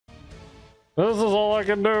This is all I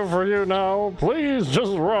can do for you now. Please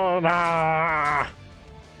just run. Ah!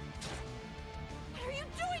 What are you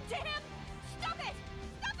doing to him? Stop it!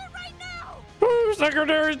 Stop it right now! Oh,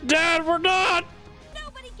 Secretary's dead. We're not.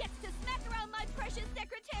 Nobody gets to smack around my precious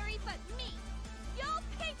secretary but me. You'll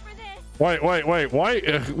pay for this. Wait.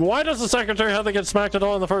 Why does the Secretary have to get smacked at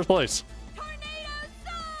all in the first place? Tornado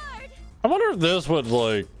sword! I wonder if this would,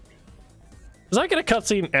 like... Is that gonna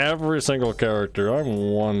cutscene every single character? I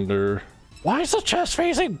wonder. Why is the chest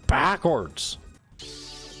facing backwards?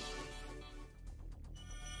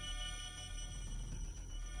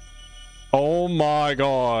 Oh my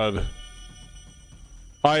god.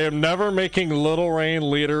 I am never making Little Rain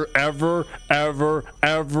leader ever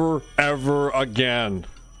again.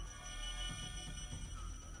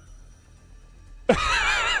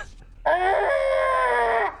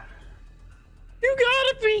 You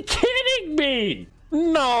gotta be kidding me!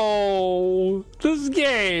 No! This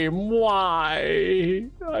game, why?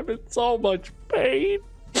 I'm in so much pain.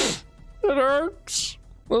 It hurts.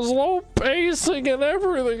 The slow pacing and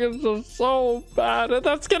everything is just so bad, and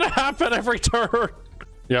that's gonna happen every turn.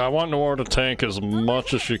 Yeah, I want Noir to tank as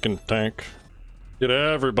much as she can tank. Get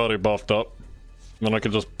everybody buffed up. Then I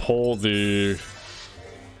can just pull the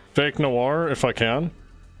fake Noir if I can.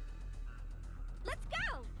 Let's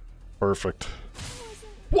go! Perfect.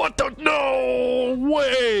 What the? No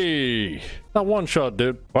way! That one shot,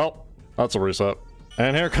 dude. Well, that's a reset.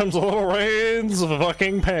 And here comes Little Rain's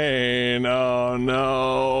fucking pain. Oh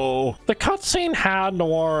no. The cutscene had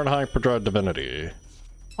Noir in Hyperdrive Divinity.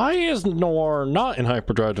 Why is Noir not in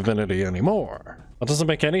Hyperdrive Divinity anymore? That doesn't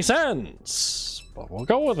make any sense. But we'll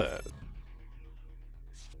go with it.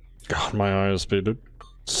 God, my ISP, dude.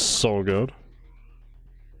 So good.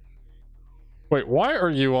 Wait, why are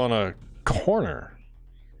you on a corner?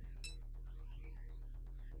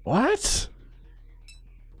 What?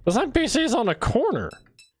 This NPC's on a corner.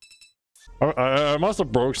 I must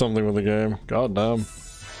have broke something with the game. God damn.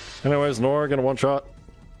 Anyways, Nora gonna one shot.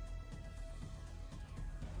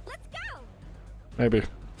 Let's go! Maybe.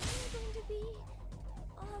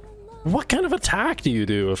 What kind of attack do you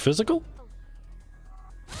do? A physical?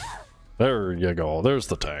 There you go. There's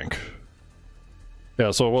the tank. Yeah,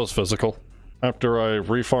 so it was physical. After I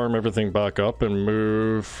refarm everything back up and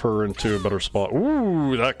move her into a better spot.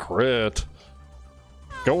 Ooh, that crit.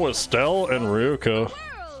 Go with Stell and Ryuka.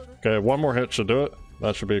 Okay, one more hit should do it.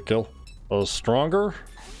 That should be a kill. Stronger?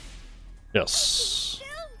 Yes.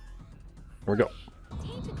 Here we go.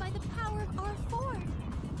 Tainted by the power of R4.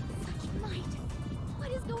 Such might.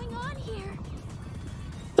 What is going on here?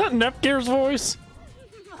 Is that Nepgear's voice?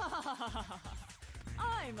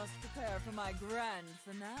 I must prepare for my grand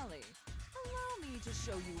finale. Allow me to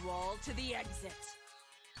show you all to the exit.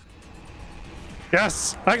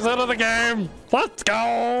 Yes! Exit of the game! Let's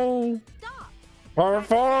go! Stop!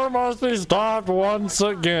 R4 must be stopped once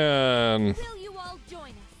again. Will you all join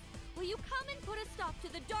us? Will you come and put a stop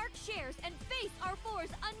to the dark shares and face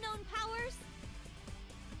R4's unknown powers?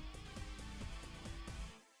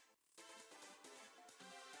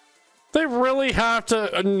 They really have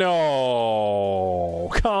to... No!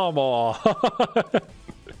 Come on!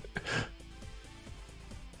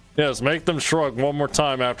 Yes, make them shrug one more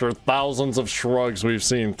time after thousands of shrugs we've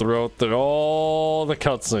seen throughout all the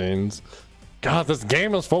cutscenes. God, this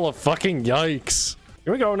game is full of fucking yikes.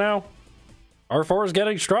 Here we go now. R4 is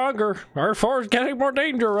getting stronger. R4 is getting more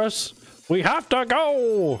dangerous. We have to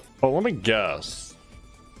go. Oh, let me guess.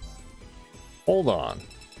 Hold on.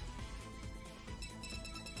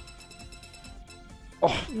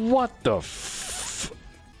 Oh, what the f...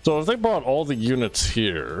 So if they brought all the units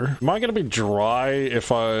here, am I gonna be dry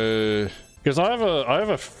if I... Because I have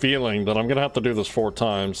a feeling that I'm gonna have to do this 4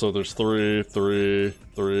 times. So there's 3, 3,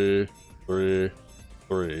 3, 3,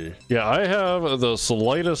 3. Yeah, I have the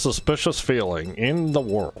slightest suspicious feeling in the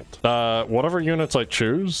world that whatever units I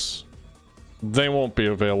choose, they won't be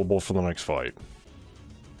available for the next fight.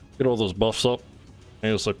 Get all those buffs up.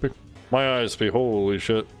 ASAP. My ISP, holy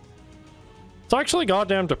shit. It's actually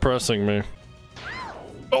goddamn depressing me.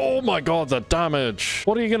 Oh my god, that damage.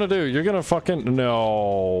 What are you gonna do? You're gonna fucking...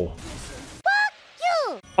 No. Fuck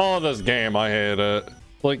you! Oh, this game, I hate it.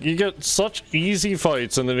 Like, you get such easy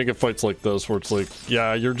fights, and then you get fights like this, where it's like,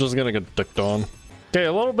 yeah, you're just gonna get dicked on. Okay,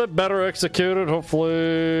 a little bit better executed. Hopefully,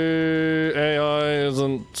 AI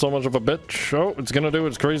isn't so much of a bitch. Oh, it's gonna do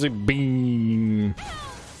its crazy beam.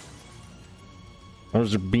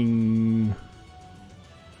 There's a beam.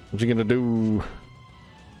 What you gonna do?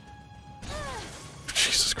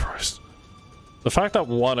 Jesus Christ. The fact that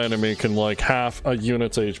one enemy can, like, half a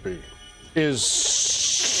unit's HP is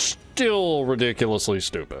still ridiculously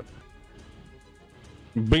stupid.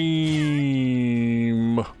 Beam.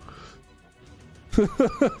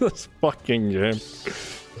 This fucking game.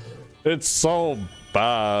 It's so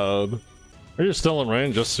bad. Are you still in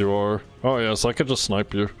range? Yes, you are. Oh, yes, I could just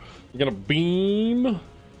snipe you. You're gonna beam.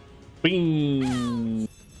 Beam.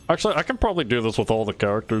 Actually, I can probably do this with all the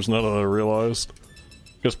characters now that I realized.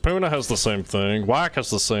 Because Puna has the same thing. Whack has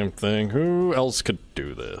the same thing. Who else could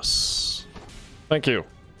do this? Thank you.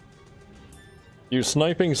 You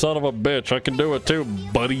sniping son of a bitch. I can do it too,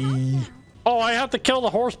 buddy. Oh, I have to kill the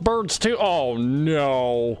horse birds too? Oh,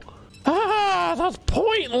 no. Ah, that's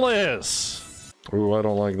pointless. Ooh, I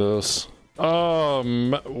don't like this.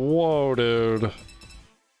 Whoa, dude.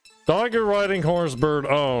 Dogger riding horse bird.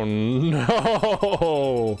 Oh,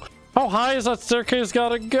 no. How high is that staircase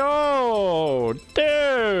gotta go?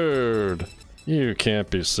 Dude. You can't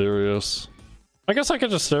be serious. I guess I could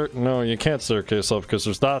just no, you can't staircase up because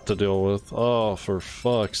there's that to deal with. Oh, for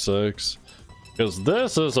fuck's sakes. Because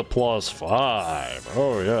this is a +5.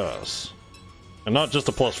 Oh, yes. And not just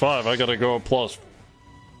a +5. I gotta go plus,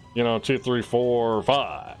 you know, 2, 3, 4,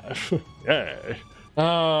 5. Yay.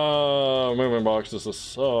 Moving boxes is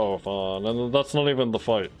so fun. And that's not even the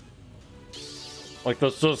fight. Like,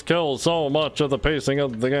 this just kills so much of the pacing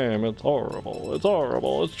of the game. It's horrible. It's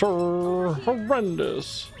horrible. It's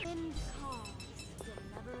horrendous.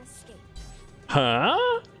 Huh?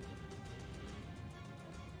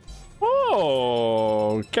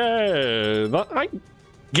 Oh, okay. I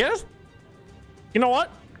guess. You know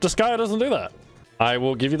what? Disgaea doesn't do that. I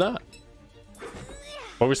will give you that.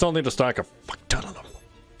 But we still need to stack a fuck ton of them.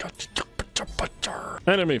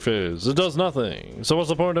 Enemy phase. It does nothing. So what's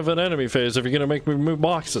the point of an enemy phase if you're gonna make me move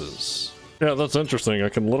boxes? Yeah, that's interesting. I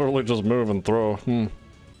can literally just move and throw.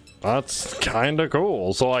 That's kind of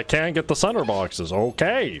cool. So I can get the center boxes.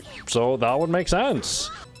 Okay. So that would make sense.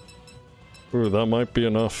 Ooh, that might be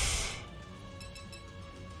enough.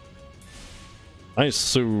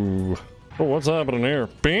 Nice. Ooh. Oh, what's happening here?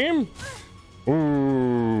 Beam?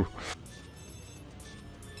 Ooh.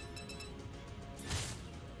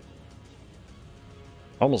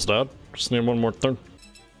 Almost dead. Just need one more turn.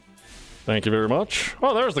 Thank you very much.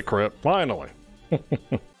 Oh, there's the crit. Finally.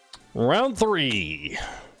 Round 3.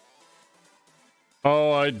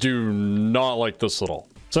 Oh, I do not like this at all.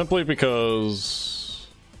 Simply because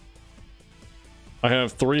I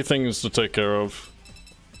have 3 things to take care of.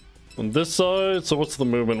 On this side, so what's the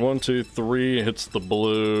movement? 1, 2, 3 hits the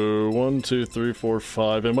blue. 1, 2, 3, 4,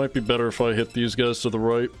 5. It might be better if I hit these guys to the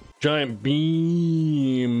right. Giant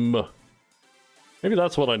beam. Maybe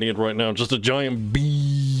that's what I need right now. Just a giant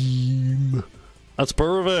beam. That's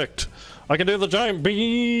perfect. I can do the giant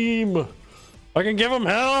beam. I can give him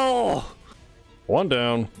hell. 1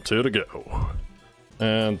 down, 2 to go.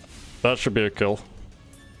 And that should be a kill.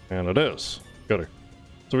 And it is. Goody.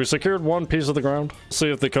 So we secured 1 piece of the ground.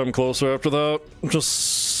 See if they come closer after that.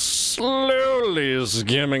 Just slowly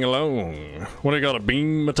skimming along. What do you got, a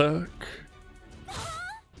beam attack?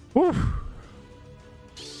 Whew.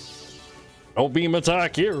 No beam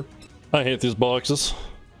attack here. I hate these boxes.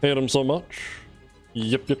 Hate them so much.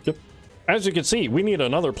 Yep. As you can see, we need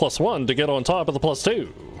another +1 to get on top of the +2.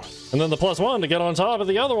 And then the +1 to get on top of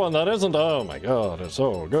the other one that isn't. Oh my god, it's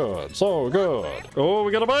so good. So good. Oh,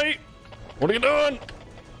 we got a bite. What are you doing?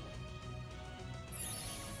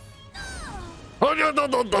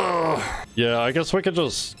 Yeah, I guess we could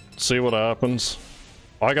just see what happens.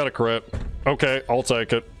 I got a crit. Okay, I'll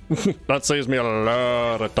take it. That saves me a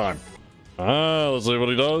lot of time. Let's see what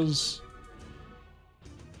he does.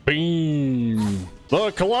 Beam.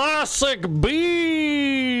 The classic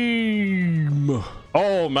beam.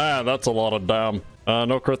 Oh man, that's a lot of damn.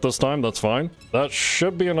 No crit this time, that's fine. That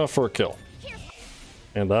should be enough for a kill.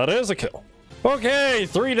 And that is a kill. Okay,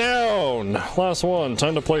 3 down. Last one.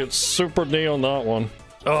 Time to play it super D on that one.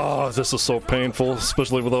 Oh, this is so painful,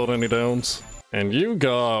 especially without any downs. And you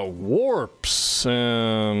got warps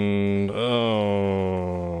and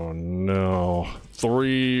oh no.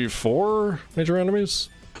 3, 4 major enemies?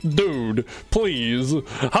 Dude, please.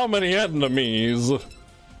 How many enemies?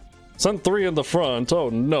 Send 3 in the front. Oh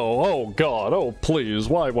no. Oh god. Oh please.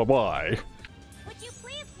 Why? Would you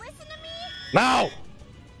please listen to me? No!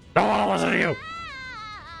 I don't want to listen to you!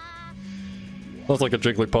 Sounds like a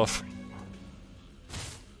Jigglypuff.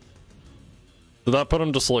 Did that put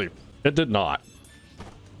him to sleep? It did not.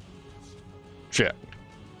 Shit.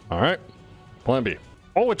 Alright. Plan B.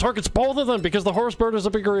 Oh, it targets both of them because the horse bird is a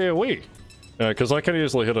bigger AoE. Yeah, because I could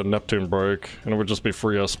easily hit a Neptune break and it would just be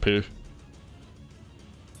free SP.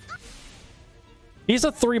 He's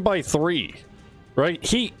a 3x3, right?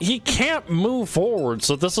 He can't move forward,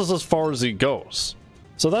 so this is as far as he goes.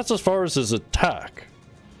 So that's as far as his attack.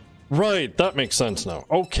 Right, that makes sense now.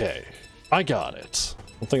 Okay. I got it.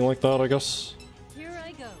 Something like that, I guess.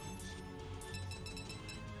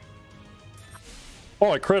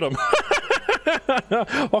 Oh, I crit him.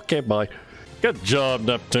 Okay, bye. Good job,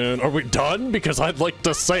 Neptune. Are we done? Because I'd like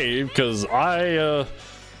to save, because I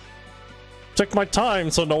took my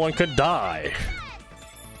time so no one could die.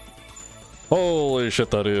 Holy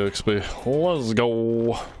shit, that EXP. Let's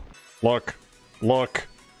go. Look. Look.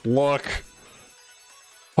 Look.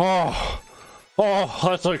 Oh. Oh,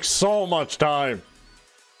 that took so much time.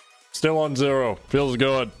 Still on 0. Feels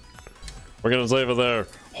good. We're gonna save it there.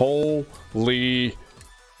 Holy.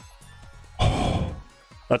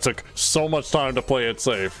 That took so much time to play it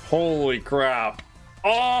safe. Holy crap.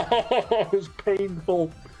 Oh, it was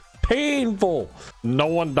painful. Painful. No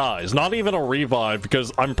one dies. Not even a revive,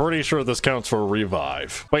 because I'm pretty sure this counts for a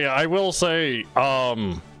revive. But yeah, I will say,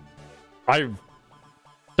 I've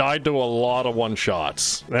died to a lot of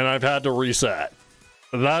one-shots, and I've had to reset.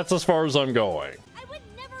 That's as far as I'm going. I would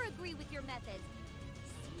never agree with your methods.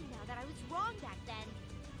 See now that I was wrong back then.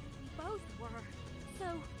 We both were. So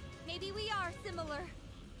maybe we are similar.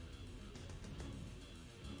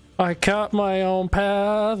 I cut my own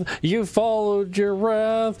path, you followed your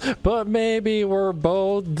wrath, but maybe we're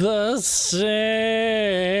both the same.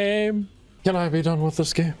 Can I be done with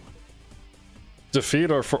this game?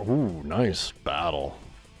 Defeat our ooh, nice battle.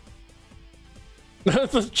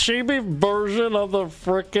 The chibi version of the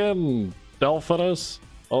frickin' Delphinus.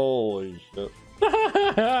 Holy shit.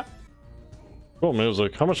 Cool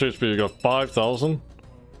music. How much HP you got? 5,000?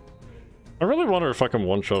 I really wonder if I can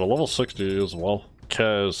one-shot a level 60 as well.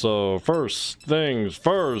 Okay, so first things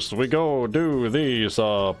first, we go do these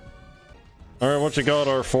up. Alright, what you got,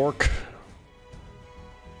 our fork?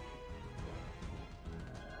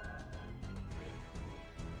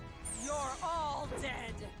 You're all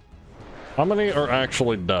dead. How many are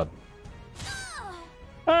actually dead?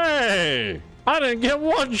 Hey! I didn't get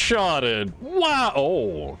one-shotted! Wow!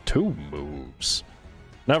 Oh, 2 moves.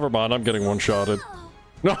 Never mind, I'm getting one-shotted.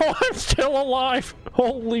 No, I'm still alive!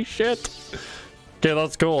 Holy shit! Okay,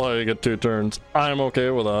 that's cool how you get 2 turns. I'm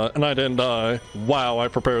okay with that, and I didn't die. Wow, I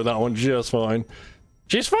prepared that one just fine.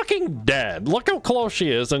 She's fucking dead. Look how close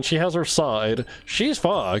she is, and she has her side. She's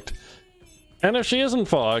fucked. And if she isn't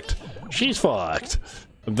fucked, she's fucked.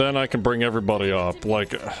 Then I can bring everybody up.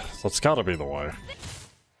 Like, that's gotta be the way.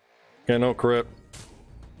 Okay, no crit.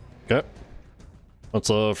 Okay.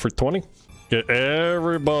 That's a free 20. Get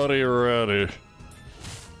everybody ready.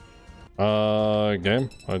 Game.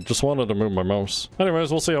 I just wanted to move my mouse.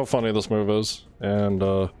 Anyways, we'll see how funny this move is, and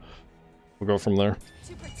we'll go from there.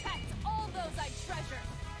 To protect all those I treasure.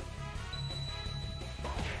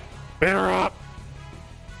 Beat her up!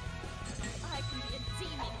 I can be a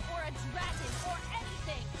demon or a dragon or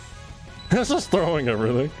anything. This is throwing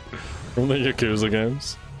everything from the Yakuza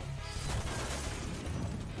games.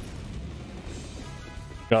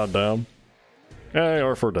 Goddamn. Hey,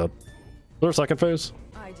 R4 dead. Is there a second phase?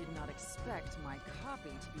 I did not expect my copy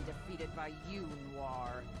to be defeated by you,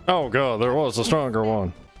 Noir. Oh god, there was a stronger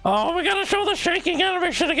one. Oh, we gotta show the shaking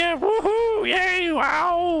animation again! Woohoo! Yay!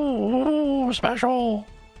 Wow! Ooh, special!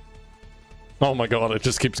 Oh my god, it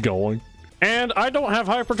just keeps going. And I don't have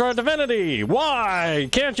Hyperdrive Divinity! Why?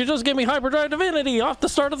 Can't you just give me Hyperdrive Divinity off the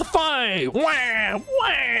start of the fight? Wah!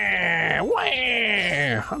 Wah!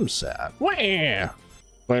 Wah! I'm sad. Wah!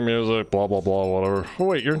 Play music, blah blah blah, whatever. Oh,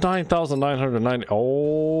 wait, you're 9,990.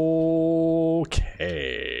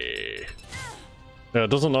 Okay. Yeah, it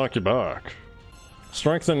doesn't knock you back.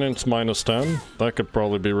 Strengthen its -10. That could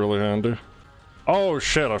probably be really handy. Oh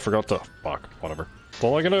shit, I forgot to. Fuck, whatever. That's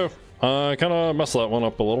all I can do. I kind of messed that one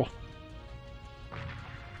up a little.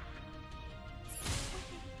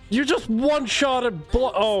 You just one-shotted.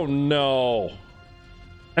 Oh no.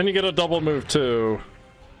 And you get a double move too.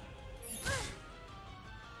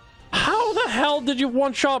 How the hell did you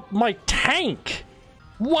one-shot my tank?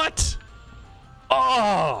 What?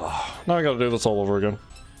 Oh, now I gotta do this all over again.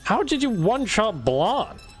 How did you one-shot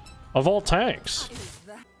Blonde? Of all tanks.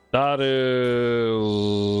 That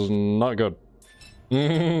is not good.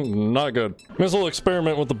 Not good. May as well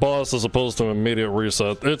experiment with the boss as opposed to immediate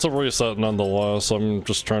reset. It's a reset nonetheless. I'm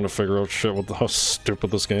just trying to figure out shit with how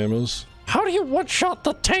stupid this game is. How do you one-shot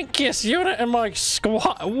the tankiest unit in my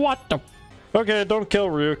squad? What the? Okay, don't kill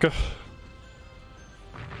Ryuka.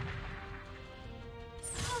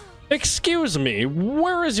 Excuse me,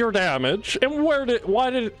 where is your damage? And why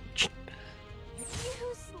did it...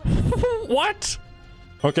 What?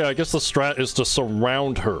 Okay, I guess the strat is to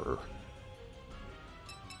surround her.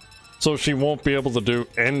 So she won't be able to do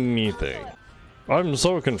anything. I'm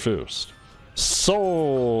so confused.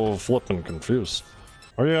 So flippin' confused.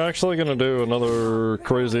 Are you actually gonna do another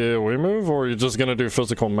crazy AoE move, or are you just gonna do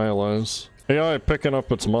physical melees? AI picking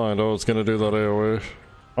up its mind. Oh, it's gonna do that AoE.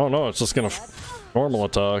 Oh no, it's just gonna... Normal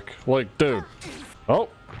attack. Like, dude. Oh.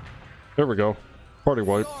 Here we go. Party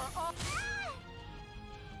wipe.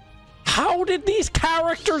 How did these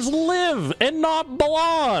characters live and not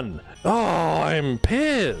Blonde? Oh, I'm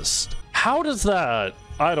pissed. How does that?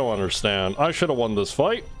 I don't understand. I should have won this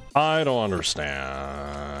fight. I don't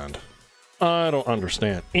understand. I don't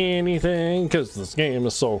understand anything because this game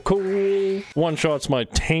is so cool. One shot's my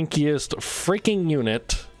tankiest freaking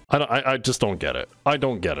unit. I just don't get it. I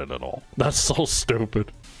don't get it at all. That's so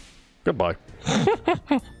stupid. Goodbye.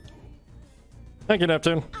 Thank you,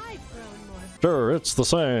 Neptune. Sure, it's the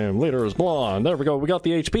same. Leader is Blonde. There we go. We got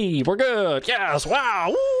the HP. We're good. Yes.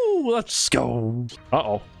 Wow. Woo. Let's go.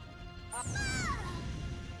 Uh-oh.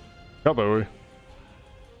 Kabooey.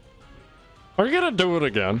 Are you gonna do it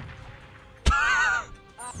again?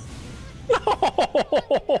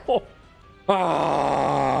 No!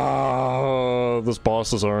 Ah, this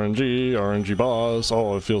boss is RNG. RNG boss.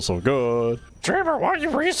 Oh, it feels so good. Dreamer, why are you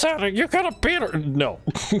resetting? You could have beat her. No.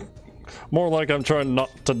 More like I'm trying not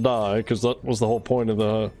to die, because that was the whole point of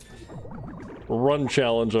the run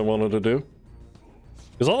challenge I wanted to do.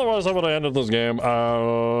 Because otherwise I would have ended this game a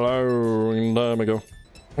long time ago.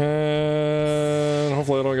 And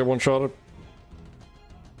hopefully I don't get one-shotted.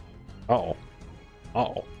 Uh-oh.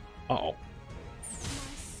 Uh-oh. Uh-oh.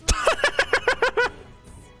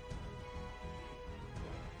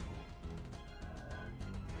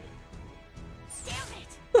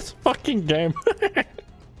 This fucking game.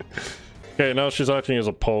 Okay, now she's acting as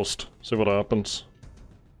a post. See what happens.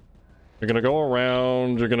 You're gonna go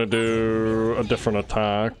around, you're gonna do a different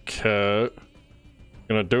attack. You're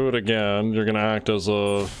gonna do it again, you're gonna act as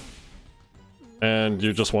a... And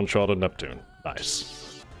you just one-shot a Neptune.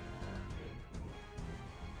 Nice.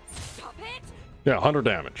 Yeah, 100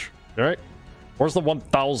 damage. Alright? Where's the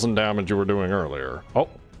 1000 damage you were doing earlier? Oh.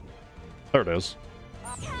 There it is.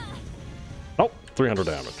 Oh, 300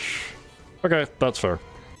 damage. Okay, that's fair.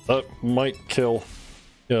 That might kill.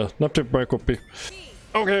 Yeah, Neptune break will be.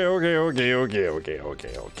 Okay.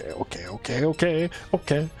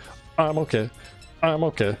 I'm okay. I'm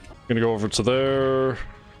okay. Gonna go over to there.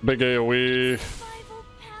 Big AoE.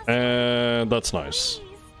 And that's nice.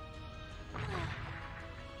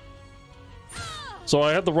 So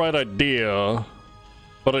I had the right idea,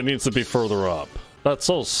 but it needs to be further up. That's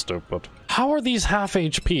so stupid. How are these half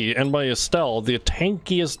HP and my Estelle the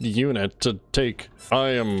tankiest unit to take? I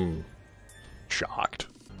am shocked.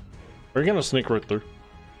 Are you gonna sneak right through?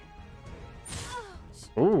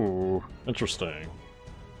 Ooh, interesting.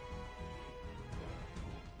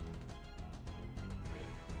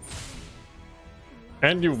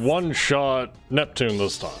 And you one-shot Neptune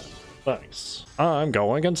this time. Thanks. I'm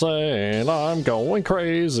going insane. I'm going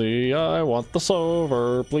crazy. I want the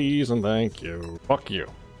silver, please and thank you. Fuck you.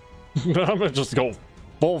 I'm gonna just go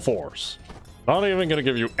full force. Not even gonna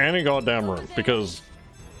give you any goddamn room because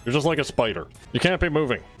you're just like a spider. You can't be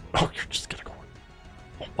moving. Oh, you're just gonna go.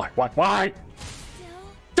 Oh, why?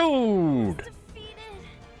 Dude!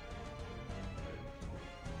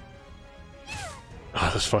 Ah,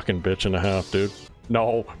 this fucking bitch and a half, dude.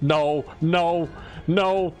 No.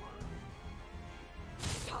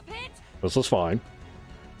 This is fine.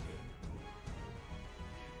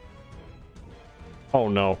 Oh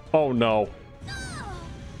no.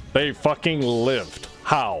 They fucking lived.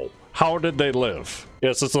 How? How did they live?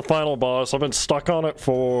 Yes, it's the final boss. I've been stuck on it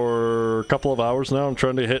for a couple of hours now. I'm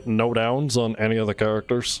trying to hit no downs on any of the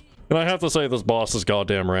characters. And I have to say this boss is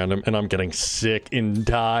goddamn random, and I'm getting sick and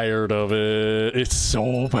tired of it. It's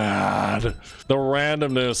so bad. The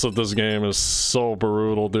randomness of this game is so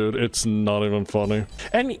brutal, dude. It's not even funny.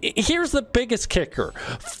 And here's the biggest kicker.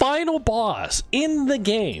 Final boss in the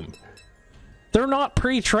game. They're not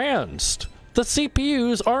pre-transed. The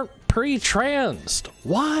CPUs aren't pre-transed.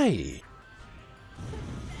 Why?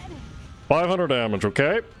 500 damage,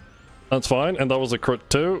 okay? That's fine, and that was a crit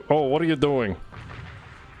too. Oh, what are you doing?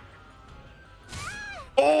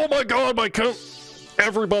 Oh my god,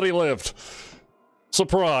 everybody lived.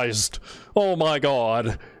 Surprised. Oh my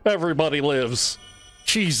god. Everybody lives.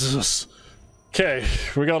 Jesus. Okay,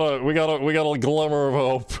 we got a glimmer of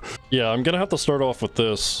hope. Yeah, I'm gonna have to start off with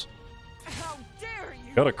this. How dare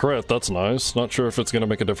you? Got a crit, that's nice. Not sure if it's gonna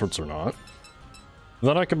make a difference or not.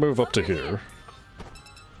 Then I can move up to here.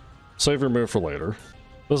 Save your move for later.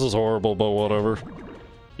 This is horrible, but whatever.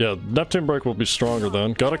 Yeah, Neptune break will be stronger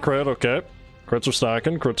then. Got a crit, okay. Crits are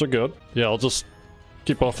stacking, crits are good. Yeah, I'll just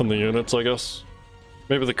keep buffing the units, I guess.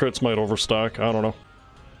 Maybe the crits might overstack, I don't know.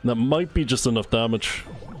 That might be just enough damage.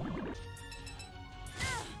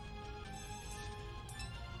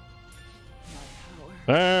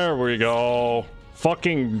 There we go.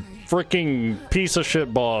 fucking freaking piece of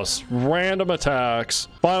shit boss. Random attacks.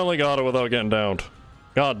 Finally got it without getting downed.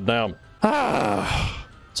 God damn.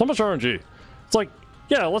 So much RNG. It's like,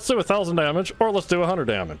 yeah, let's do 1,000 damage or let's do 100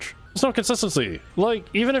 damage. There's no consistency. Like,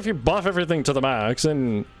 even if you buff everything to the max,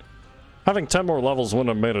 and having 10 more levels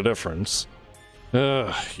wouldn't have made a difference.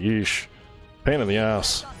 Ugh, yeesh. Pain in the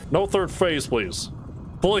ass. No third phase, please.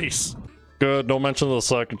 Please. Good, don't mention the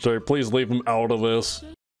secretary. Please leave him out of this.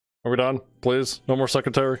 Are we done? Please? No more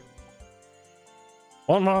secretary?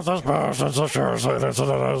 1 month has passed since the sheriff's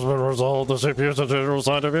incident has been resolved. The CPU's and General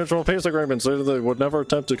signed a mutual peace agreement stating they would never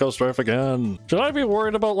attempt to cause strife again. Should I be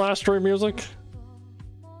worried about last stream music?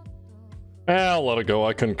 I'll let it go.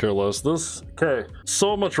 I couldn't care less. Okay.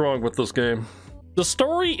 So much wrong with this game. The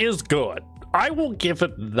story is good. I will give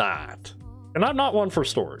it that. And I'm not one for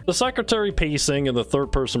story. The secretary pacing and the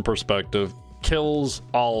third-person perspective kills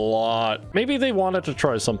a lot. Maybe they wanted to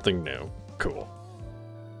try something new. Cool.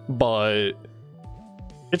 But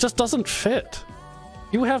it just doesn't fit.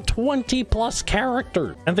 You have 20 plus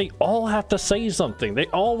characters and they all have to say something. They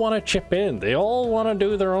all want to chip in. They all want to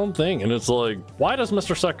do their own thing. And it's like, why does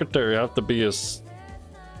Mr. Secretary have to be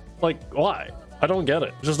like, why? I don't get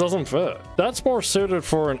it. It just doesn't fit. That's more suited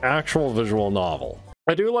for an actual visual novel.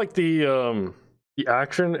 I do like the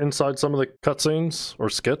action inside some of the cutscenes or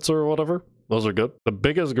skits or whatever. Those are good. The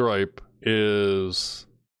biggest gripe is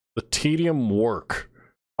the tedium work.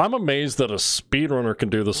 I'm amazed that a speedrunner can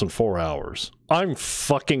do this in 4 hours. I'm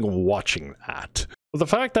fucking watching that. But the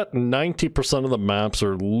fact that 90% of the maps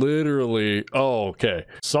are literally, oh, okay,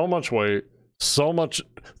 so much weight, so much,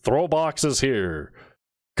 throw boxes here,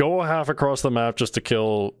 go half across the map just to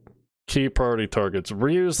kill key priority targets,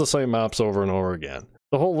 reuse the same maps over and over again.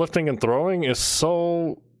 The whole lifting and throwing is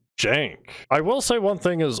so jank. I will say one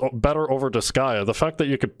thing is better over Disgaea, the fact that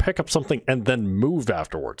you could pick up something and then move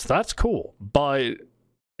afterwards. That's cool, but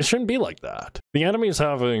it shouldn't be like that. The enemies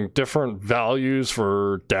having different values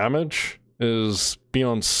for damage is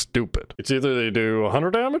beyond stupid. It's either they do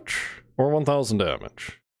 100 damage or 1,000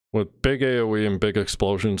 damage with big AoE and big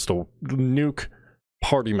explosions to nuke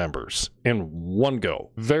party members in one go.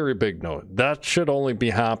 Very big note. That should only be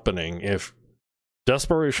happening if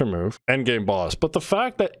desperation move, endgame boss. But the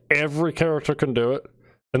fact that every character can do it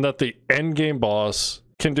and that the endgame boss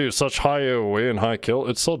can do such high AoE and high kill,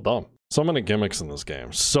 it's so dumb. So many gimmicks in this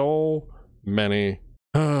game. So many.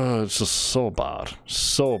 It's just so bad.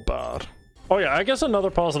 So bad. Oh yeah, I guess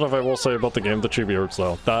another positive I will say about the game, the chibi art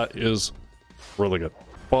style. That is really good.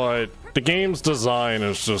 But the game's design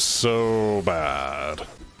is just so bad.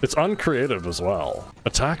 It's uncreative as well.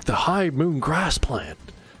 Attack the high moon grass plant.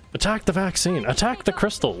 Attack the vaccine. Attack the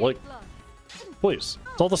crystal. Like, please.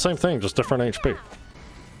 It's all the same thing, just different HP.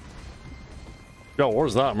 Yo,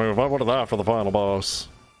 where's that move? I wanted that for the final boss.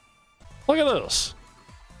 Look at this.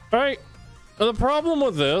 Alright, the problem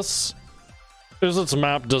with this is its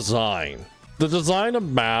map design. The design of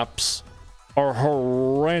maps are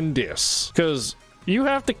horrendous because you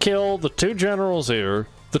have to kill the two generals here,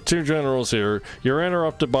 you're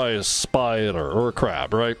interrupted by a spider or a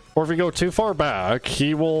crab, right? Or if you go too far back,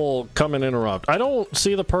 he will come and interrupt. I don't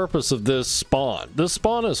see the purpose of this spawn. This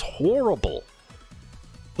spawn is horrible.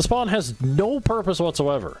 The spawn has no purpose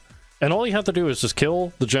whatsoever. And all you have to do is just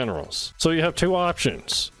kill the generals. So you have two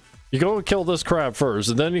options. You go and kill this crab first,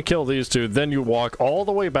 and then you kill these two, then you walk all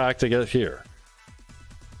the way back to get here.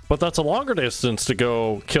 But that's a longer distance to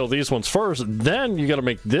go kill these ones first, then you gotta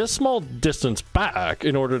make this small distance back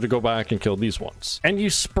in order to go back and kill these ones. And you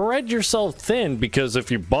spread yourself thin because if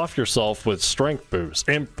you buff yourself with strength boost,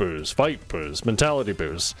 imp boost, fight boost, mentality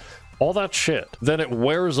boost, all that shit, then it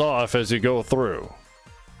wears off as you go through.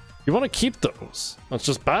 You want to keep those. That's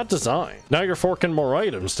just bad design. Now you're forking more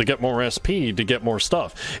items to get more SP, to get more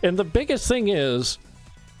stuff. And the biggest thing is,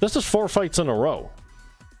 this is 4 fights in a row.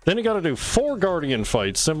 Then you got to do 4 Guardian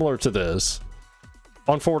fights similar to this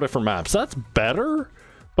on 4 different maps. That's better,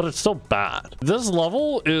 but it's still bad. This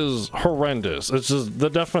level is horrendous. It's just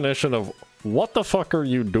the definition of what the fuck are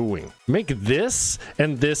you doing? Make this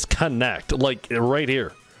and this connect, like right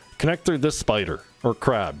here. Connect through this spider. Or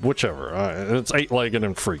crab, whichever. It's 8-legged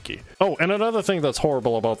and freaky. Oh, and another thing that's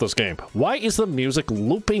horrible about this game. Why is the music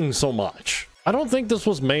looping so much? I don't think this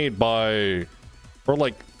was made by, or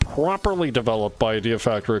like properly developed by Idea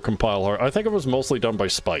Factory or Compile Heart. I think it was mostly done by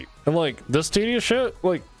Spite. And like, this tedious shit,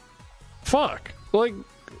 like, fuck. Like,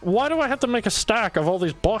 why do I have to make a stack of all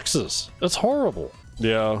these boxes? It's horrible.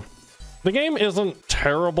 Yeah. The game isn't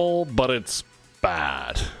terrible, but it's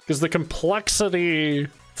bad. Because the complexity,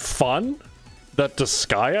 fun that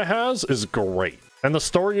Disgaea has is great. And the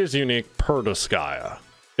story is unique per Disgaea.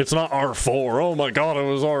 It's not R4. Oh my god, it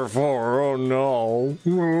was R4. Oh no.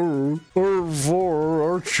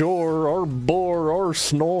 R4, our chore, our bore, our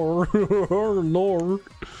snore, our nor.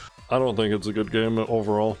 I don't think it's a good game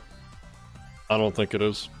overall. I don't think it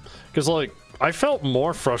is. Because, like, I felt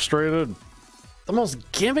more frustrated. The most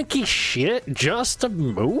gimmicky shit just to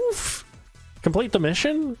move? Complete the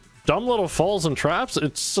mission? Dumb little falls and traps?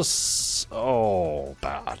 It's just so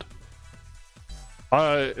bad.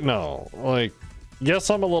 No, like, yes,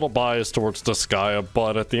 I'm a little biased towards Disgaea,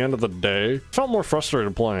 but at the end of the day, I felt more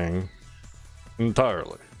frustrated playing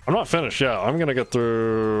entirely. I'm not finished yet. I'm gonna get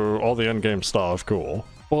through all the endgame stuff, cool.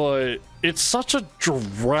 But it's such a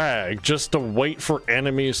drag just to wait for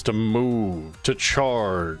enemies to move, to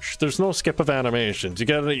charge. There's no skip of animations. You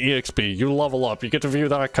get an EXP, you level up, you get to view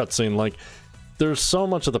that cutscene. Like, there's so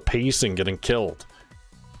much of the pacing getting killed.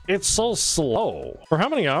 It's so slow. For how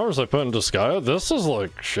many hours I put into Disgaea, this is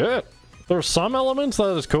like shit. There's some elements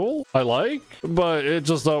that is cool, I like, but it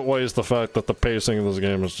just outweighs the fact that the pacing of this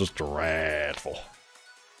game is just dreadful.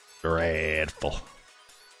 Dreadful.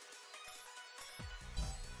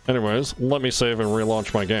 Anyways, let me save and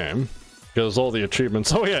relaunch my game. Because all the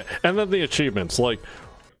achievements... Oh yeah, and then the achievements. Like,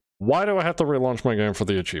 why do I have to relaunch my game for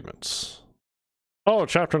the achievements? Oh,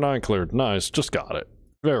 Chapter 9 cleared. Nice, just got it.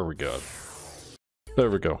 Very good. There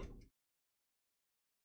we go.